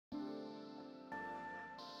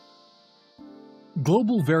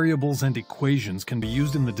Global variables and equations can be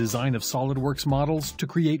used in the design of SOLIDWORKS models to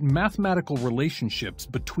create mathematical relationships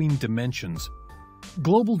between dimensions.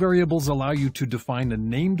 Global variables allow you to define a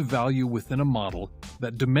named value within a model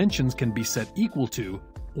that dimensions can be set equal to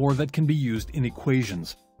or that can be used in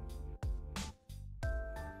equations.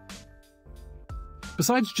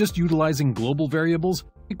 Besides just utilizing global variables,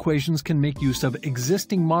 equations can make use of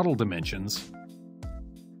existing model dimensions,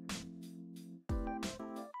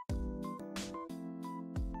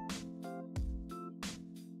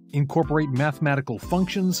 incorporate mathematical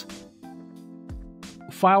functions,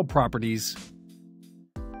 file properties,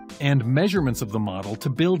 and measurements of the model to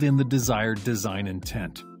build in the desired design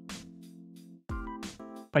intent.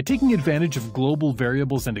 By taking advantage of global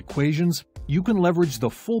variables and equations, you can leverage the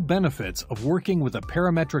full benefits of working with a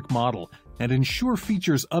parametric model and ensure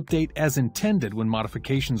features update as intended when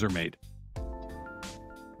modifications are made.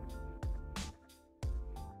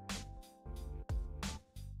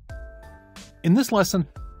 In this lesson,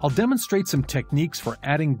 I'll demonstrate some techniques for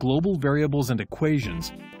adding global variables and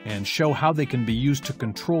equations and show how they can be used to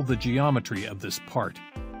control the geometry of this part.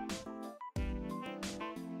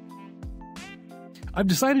 I've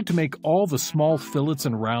decided to make all the small fillets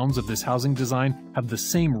and rounds of this housing design have the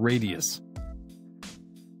same radius.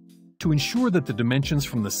 To ensure that the dimensions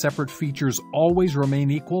from the separate features always remain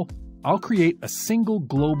equal, I'll create a single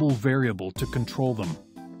global variable to control them.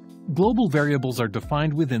 Global variables are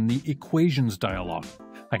defined within the Equations dialog.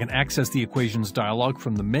 I can access the Equations dialog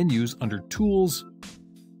from the menus under Tools,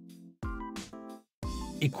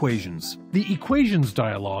 Equations. The Equations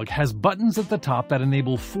dialog has buttons at the top that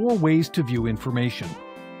enable 4 ways to view information.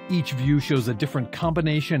 Each view shows a different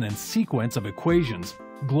combination and sequence of equations,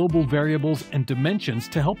 global variables, and dimensions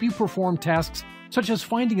to help you perform tasks such as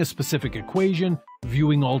finding a specific equation,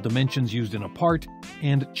 viewing all dimensions used in a part,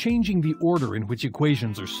 and changing the order in which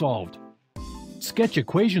equations are solved. Sketch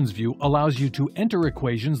Equations view allows you to enter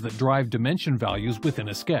equations that drive dimension values within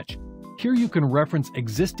a sketch. Here you can reference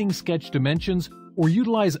existing sketch dimensions or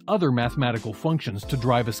utilize other mathematical functions to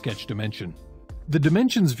drive a sketch dimension. The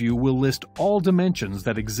Dimensions view will list all dimensions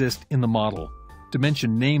that exist in the model.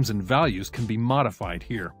 Dimension names and values can be modified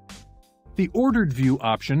here. The Ordered view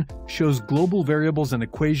option shows global variables and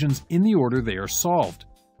equations in the order they are solved.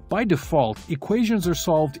 By default, equations are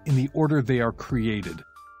solved in the order they are created.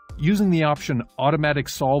 Using the option Automatic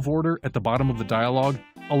Solve Order at the bottom of the dialog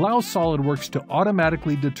allows SOLIDWORKS to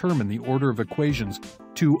automatically determine the order of equations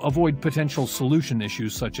to avoid potential solution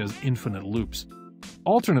issues such as infinite loops.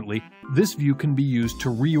 Alternately, this view can be used to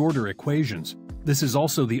reorder equations. This is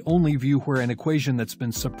also the only view where an equation that's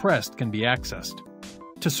been suppressed can be accessed.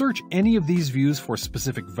 To search any of these views for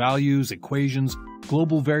specific values, equations,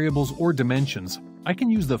 global variables, or dimensions, I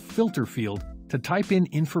can use the Filter field to type in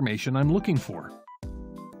information I'm looking for.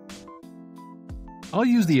 I'll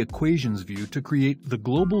use the Equations view to create the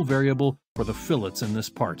global variable for the fillets in this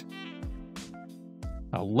part.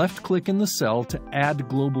 I'll left-click in the cell to add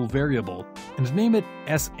global variable and name it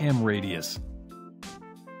SM radius.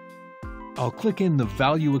 I'll click in the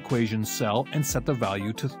Value Equations cell and set the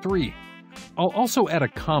value to 3. I'll also add a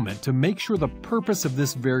comment to make sure the purpose of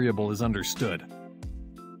this variable is understood.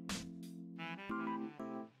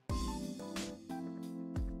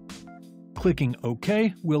 Clicking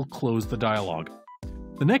OK will close the dialog.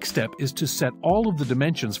 The next step is to set all of the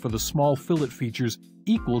dimensions for the small fillet features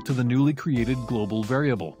equal to the newly created global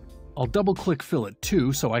variable. I'll double-click Fillet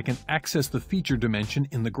 2 so I can access the feature dimension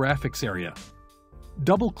in the graphics area.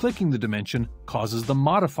 Double-clicking the dimension causes the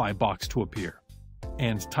Modify box to appear,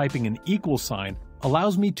 and typing an equal sign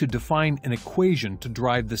allows me to define an equation to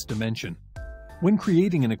drive this dimension. When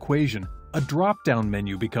creating an equation, a drop-down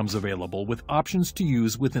menu becomes available with options to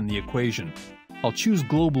use within the equation. I'll choose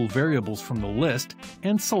global variables from the list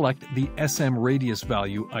and select the SM radius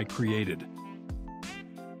value I created.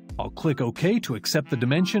 I'll click OK to accept the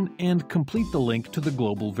dimension and complete the link to the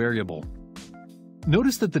global variable.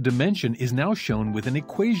 Notice that the dimension is now shown with an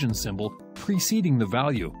equation symbol preceding the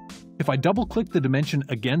value. If I double-click the dimension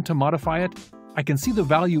again to modify it, I can see the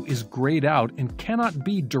value is grayed out and cannot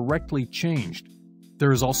be directly changed.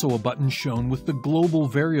 There is also a button shown with the global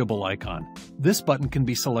variable icon. This button can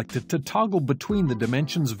be selected to toggle between the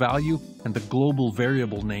dimension's value and the global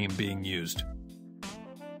variable name being used.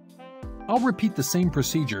 I'll repeat the same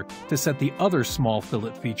procedure to set the other small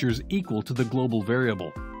fillet features equal to the global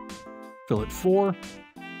variable. Fillet 4,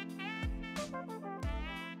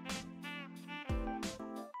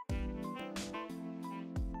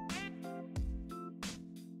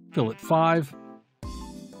 Fillet 5,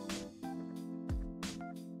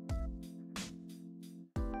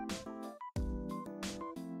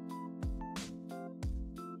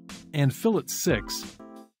 and fillet 6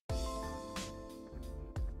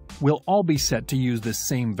 will all be set to use this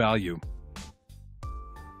same value.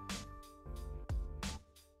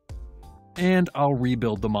 And I'll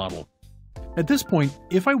rebuild the model. At this point,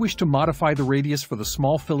 if I wish to modify the radius for the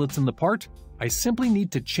small fillets in the part, I simply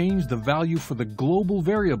need to change the value for the global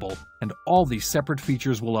variable and all these separate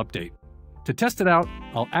features will update. To test it out,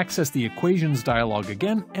 I'll access the equations dialog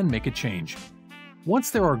again and make a change.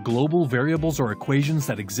 Once there are global variables or equations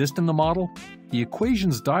that exist in the model, the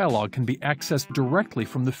equations dialog can be accessed directly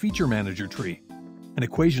from the feature manager tree. An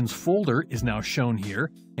equations folder is now shown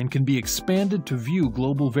here and can be expanded to view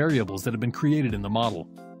global variables that have been created in the model.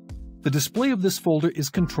 The display of this folder is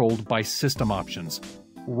controlled by System Options.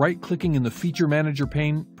 Right-clicking in the Feature Manager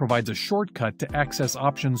pane provides a shortcut to access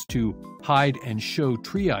options to hide and show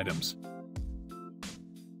tree items.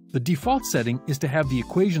 The default setting is to have the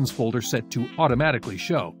equations folder set to automatically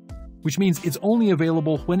show, which means it's only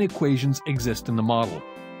available when equations exist in the model.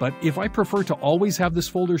 But if I prefer to always have this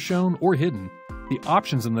folder shown or hidden, the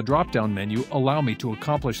options in the drop-down menu allow me to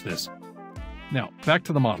accomplish this. Now, back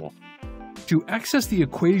to the model. To access the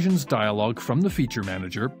equations dialog from the feature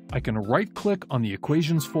manager, I can right-click on the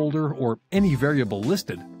equations folder or any variable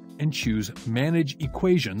listed and choose Manage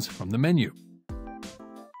Equations from the menu.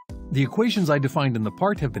 The equations I defined in the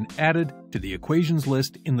part have been added to the equations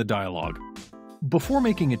list in the dialog. Before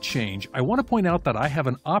making a change, I want to point out that I have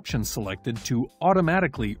an option selected to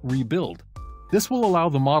automatically rebuild. This will allow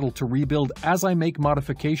the model to rebuild as I make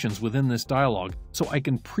modifications within this dialog, so I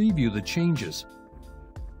can preview the changes.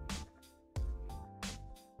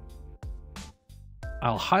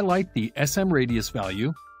 I'll highlight the SM radius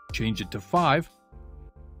value, change it to 5,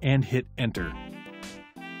 and hit Enter.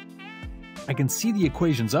 I can see the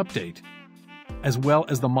equations update, as well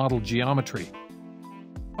as the model geometry.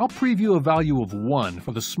 I'll preview a value of 1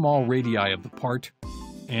 for the small radii of the part,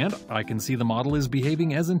 and I can see the model is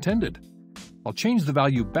behaving as intended. I'll change the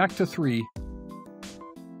value back to 3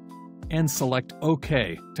 and select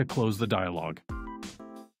OK to close the dialog.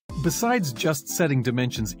 Besides just setting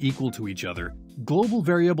dimensions equal to each other, global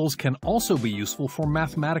variables can also be useful for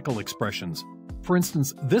mathematical expressions. For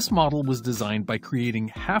instance, this model was designed by creating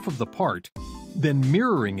half of the part, then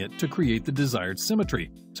mirroring it to create the desired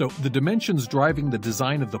symmetry. So the dimensions driving the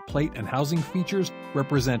design of the plate and housing features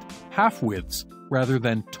represent half widths rather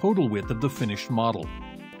than total width of the finished model.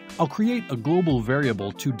 I'll create a global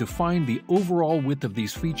variable to define the overall width of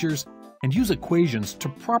these features and use equations to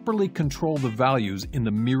properly control the values in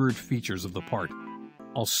the mirrored features of the part.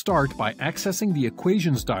 I'll start by accessing the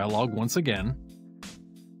equations dialog once again,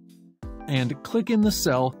 and click in the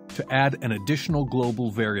cell to add an additional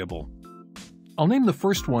global variable. I'll name the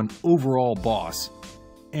first one Overall Boss,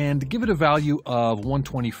 and give it a value of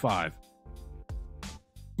 125.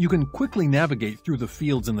 You can quickly navigate through the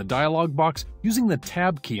fields in the dialog box using the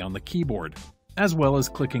Tab key on the keyboard, as well as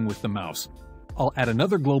clicking with the mouse. I'll add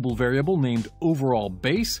another global variable named Overall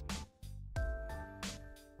Base,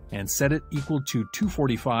 and set it equal to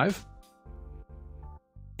 245,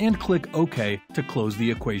 and click OK to close the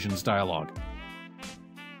equations dialog.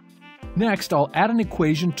 Next, I'll add an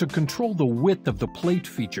equation to control the width of the plate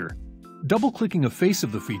feature. Double-clicking a face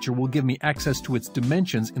of the feature will give me access to its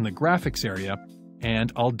dimensions in the graphics area,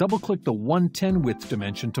 and I'll double-click the 110 width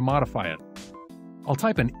dimension to modify it. I'll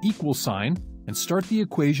type an equal sign and start the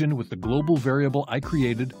equation with the global variable I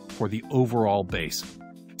created for the overall base.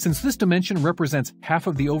 Since this dimension represents half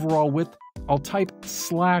of the overall width, I'll type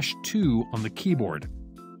 /2 on the keyboard.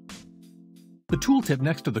 The tooltip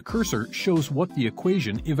next to the cursor shows what the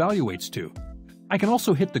equation evaluates to. I can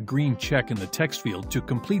also hit the green check in the text field to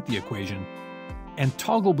complete the equation, and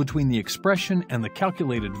toggle between the expression and the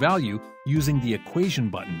calculated value using the equation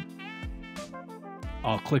button.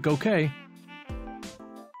 I'll click OK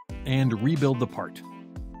and rebuild the part.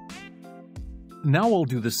 Now I'll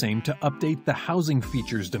do the same to update the housing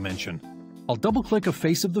features dimension. I'll double-click a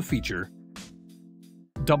face of the feature,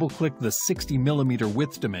 double-click the 60mm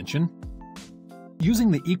width dimension.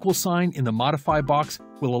 Using the equal sign in the Modify box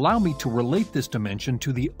will allow me to relate this dimension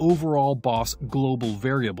to the overall boss global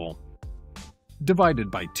variable,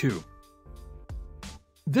 divided by 2.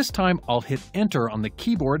 This time I'll hit Enter on the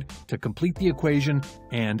keyboard to complete the equation,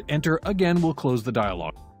 and Enter again will close the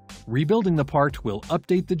dialog. Rebuilding the part will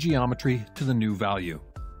update the geometry to the new value.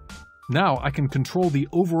 Now I can control the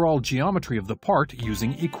overall geometry of the part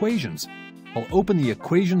using equations. I'll open the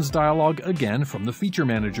equations dialog again from the Feature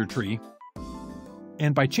Manager tree,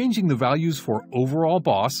 and by changing the values for overall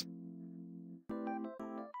boss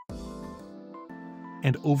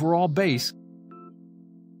and overall base,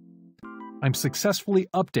 I'm successfully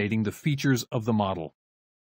updating the features of the model.